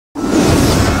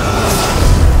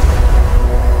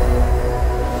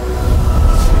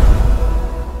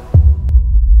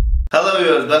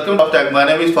welcome to Tech. My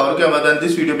name is Farooq Ahmed and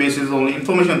this video base is only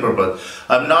information purpose.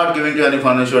 I'm not giving you any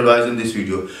financial advice in this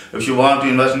video. If you want to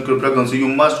invest in cryptocurrency, you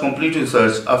must complete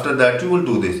research. After that, you will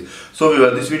do this.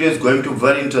 So this video is going to be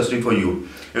very interesting for you.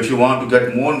 If you want to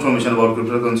get more information about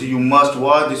cryptocurrency, you must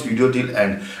watch this video till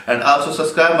end. And also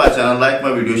subscribe my channel, like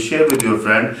my video, share with your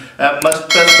friend, and must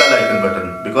press the bell icon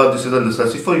button because this is a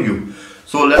necessity for you.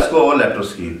 So let's go over laptop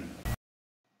screen.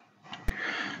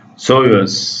 So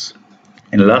viewers,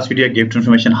 in the last video I gave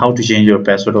information how to change your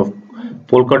password of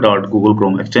Polkadot Google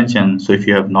Chrome extension. So if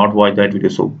you have not watched that video,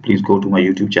 so please go to my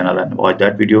YouTube channel and watch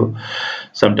that video.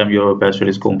 Sometimes your password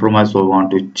is compromised, so you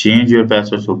want to change your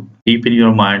password. So keep in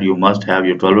your mind you must have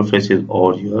your 12 phrases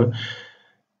or your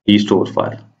restore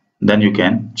file. Then you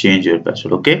can change your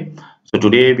password. Okay. So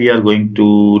today we are going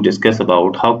to discuss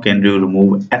about how can you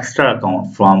remove extra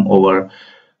account from our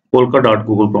Polkadot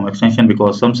Google Chrome extension,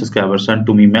 because some subscribers sent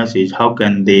to me message how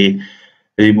can they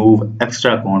remove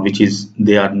extra account which is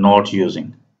they are not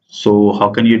using. So how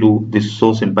can you do this?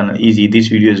 So simple and easy. This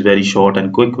video is very short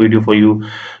and quick video for you.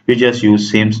 You just use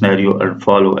same scenario and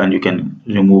follow and you can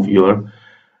remove your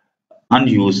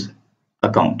unused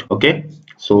account. Okay,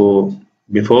 so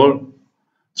before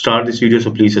start this video,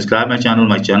 so please subscribe my channel.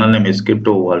 My channel name is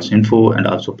Crypto Worlds Info, and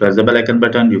also press the bell icon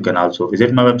button. You can also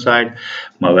visit my website.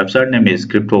 My website name is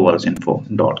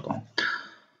cryptoworldsinfo.com.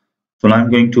 So now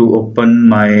I'm going to open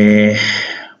my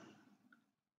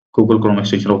Google Chrome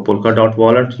extension of Polkadot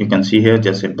wallet. You can see here,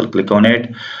 just simple click on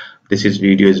it. This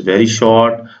video is very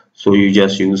short, so you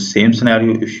just use same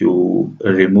scenario. If you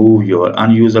remove your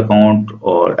unused account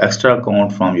or extra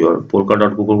account from your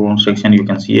Polkadot Google Chrome section, you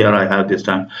can see here I have this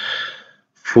time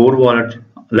 4 wallet.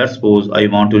 Let's suppose I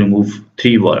want to remove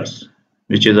 3 wallets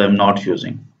which is I'm not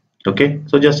using. Okay,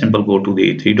 so just simple go to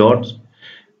the 3 dots,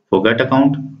 forget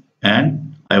account, and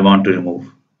I want to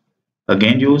remove.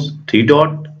 Again use 3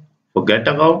 dot, forget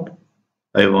account,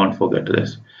 I want forget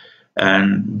this.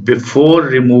 And before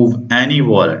remove any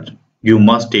wallet, you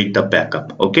must take the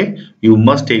backup. Okay, you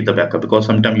must take the backup because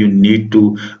sometimes you need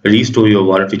to restore your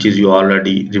wallet which is you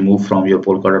already removed from your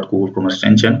Polkadot Google Chrome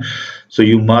extension. So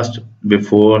you must,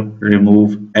 before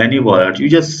remove any wallet, you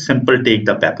just simple take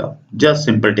the backup. Just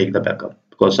simple take the backup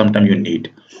because sometimes you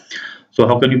need. So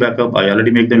how can you backup? I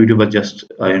already make the video, but just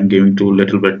I am giving you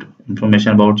little bit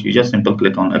information about. You just simple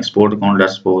click on export account,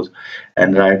 let's suppose,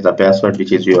 and write the password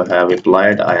which is you have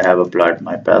applied. I have applied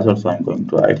my password, so I'm going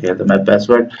to write here my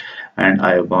password, and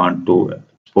I want to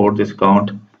export this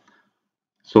account.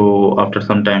 So after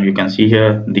some time you can see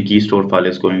here the key store file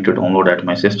is going to download at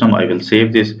my system. I will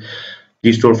save this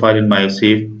key store file in my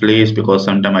safe place because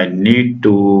sometime I need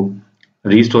to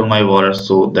restore my wallet,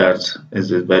 so that is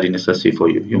very necessary for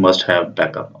you. You must have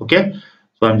backup. Okay,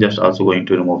 so I'm just also going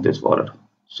to remove this wallet.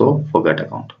 So forget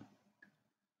account.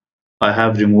 I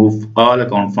have removed all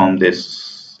account from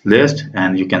this list,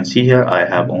 and you can see here I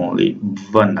have only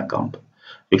 1 account.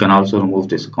 You can also remove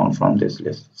this account from this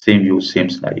list. Same use, same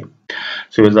scenario.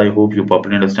 So as I hope you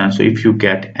properly understand. So if you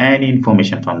get any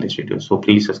information from this video, so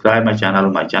please subscribe my channel.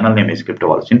 My channel name is Crypto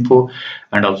Worlds Info,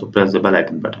 and also press the bell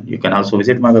icon button. You can also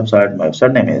visit my website. My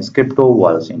website name is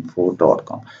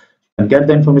cryptoworldsinfo.com. You can get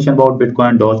the information about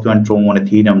Bitcoin, Dogecoin, Tron,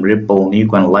 Ethereum, Ripple,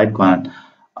 Newcoin, Litecoin,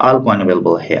 all coin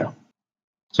available here.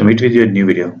 So meet with you in a new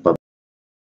video. Bye.